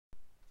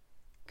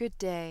Good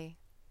day.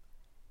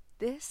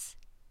 This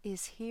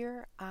is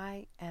Here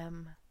I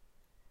Am,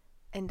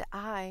 and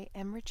I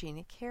am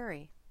Regina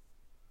Carey.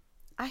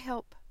 I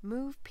help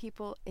move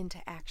people into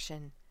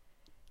action,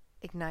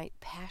 ignite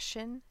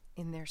passion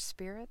in their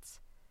spirits,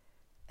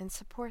 and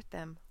support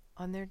them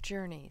on their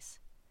journeys.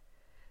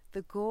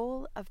 The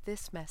goal of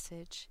this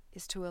message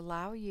is to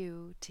allow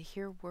you to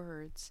hear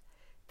words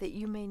that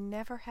you may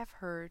never have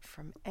heard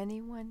from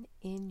anyone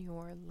in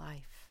your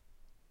life.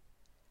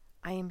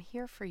 I am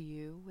here for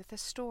you with a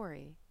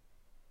story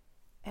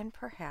and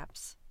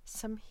perhaps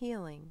some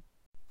healing.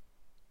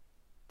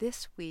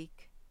 This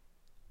week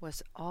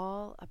was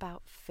all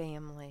about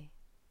family.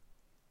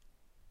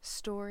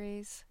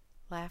 Stories,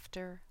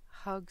 laughter,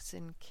 hugs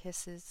and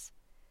kisses,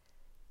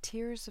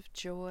 tears of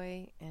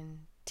joy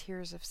and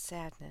tears of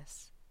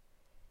sadness,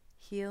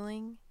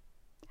 healing,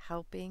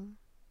 helping,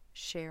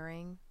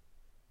 sharing,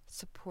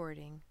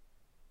 supporting,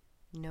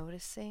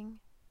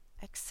 noticing,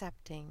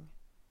 accepting,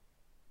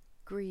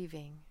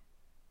 grieving,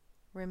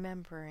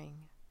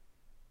 remembering,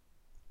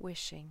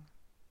 wishing,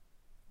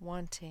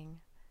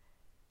 wanting,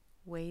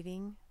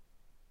 waiting,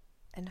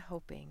 and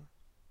hoping.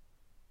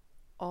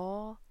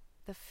 All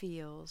the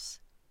feels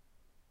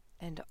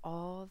and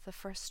all the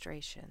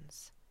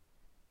frustrations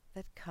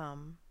that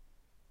come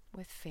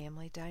with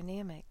family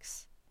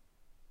dynamics.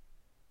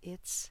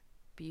 It's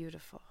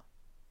beautiful.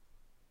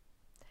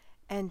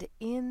 And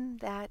in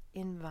that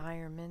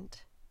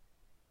environment,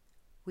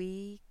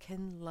 we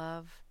can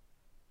love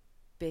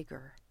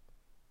bigger.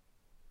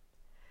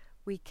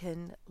 We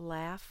can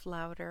laugh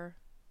louder.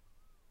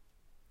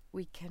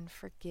 We can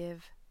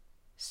forgive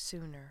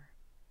sooner.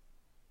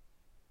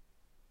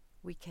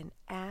 We can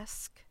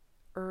ask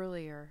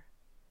earlier.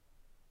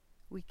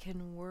 We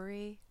can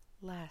worry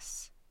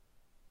less.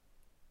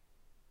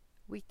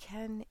 We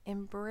can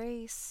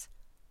embrace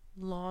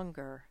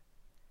longer.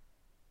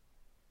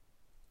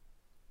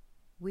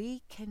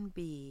 We can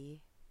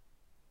be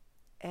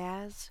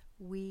as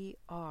we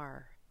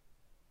are,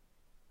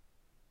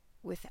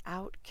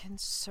 without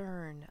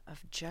concern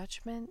of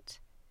judgment,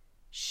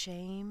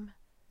 shame,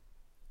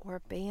 or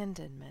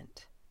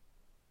abandonment.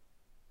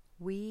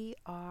 We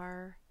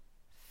are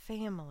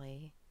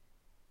family,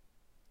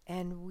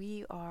 and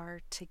we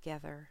are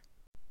together,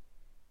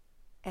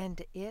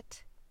 and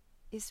it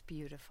is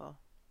beautiful.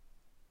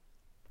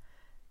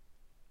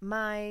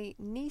 My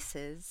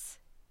nieces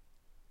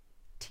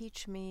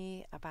teach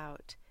me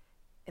about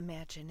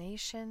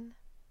imagination,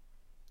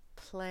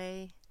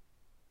 play,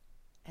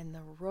 and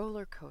the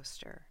roller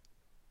coaster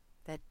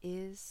that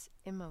is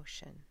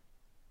emotion.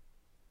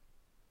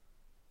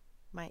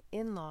 My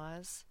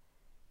in-laws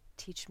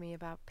teach me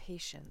about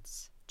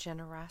patience,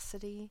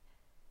 generosity,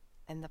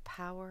 and the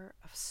power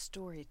of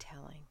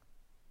storytelling.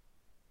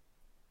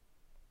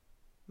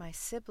 My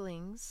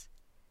siblings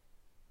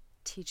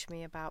teach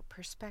me about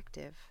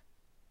perspective,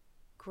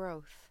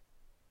 growth,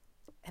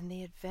 and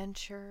the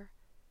adventure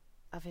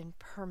of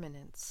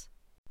impermanence.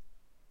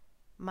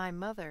 My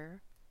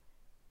mother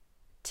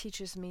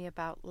teaches me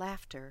about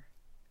laughter,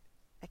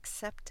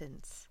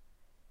 acceptance,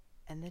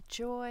 and the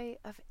joy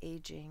of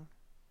aging.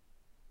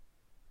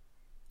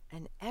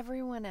 And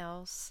everyone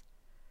else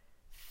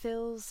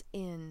fills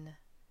in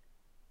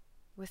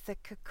with the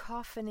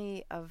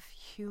cacophony of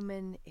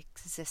human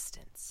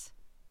existence,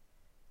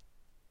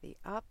 the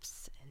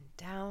ups and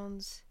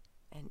downs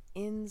and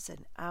ins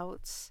and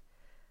outs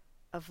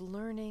of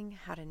learning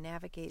how to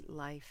navigate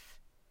life,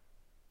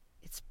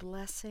 its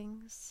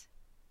blessings,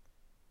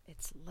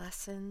 its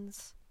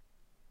lessons,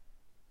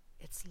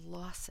 its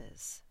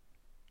losses.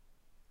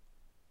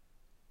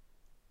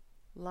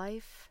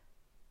 Life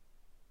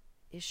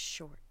is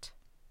short.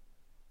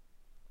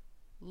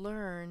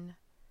 Learn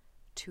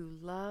to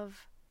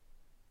love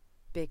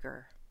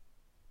bigger,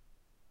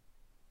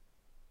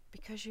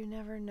 because you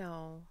never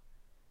know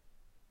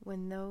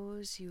when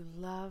those you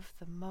love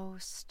the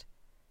most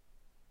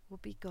will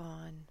be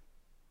gone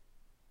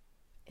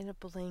in a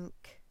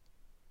blink.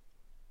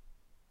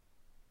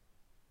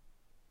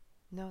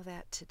 Know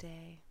that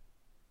today.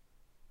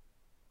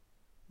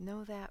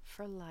 Know that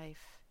for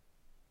life.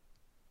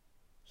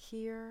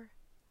 Hear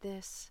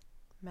this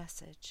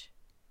message.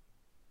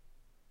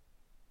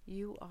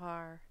 You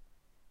are,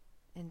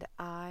 and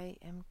I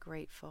am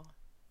grateful.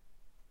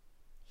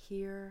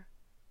 Here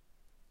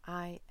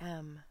I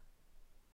am.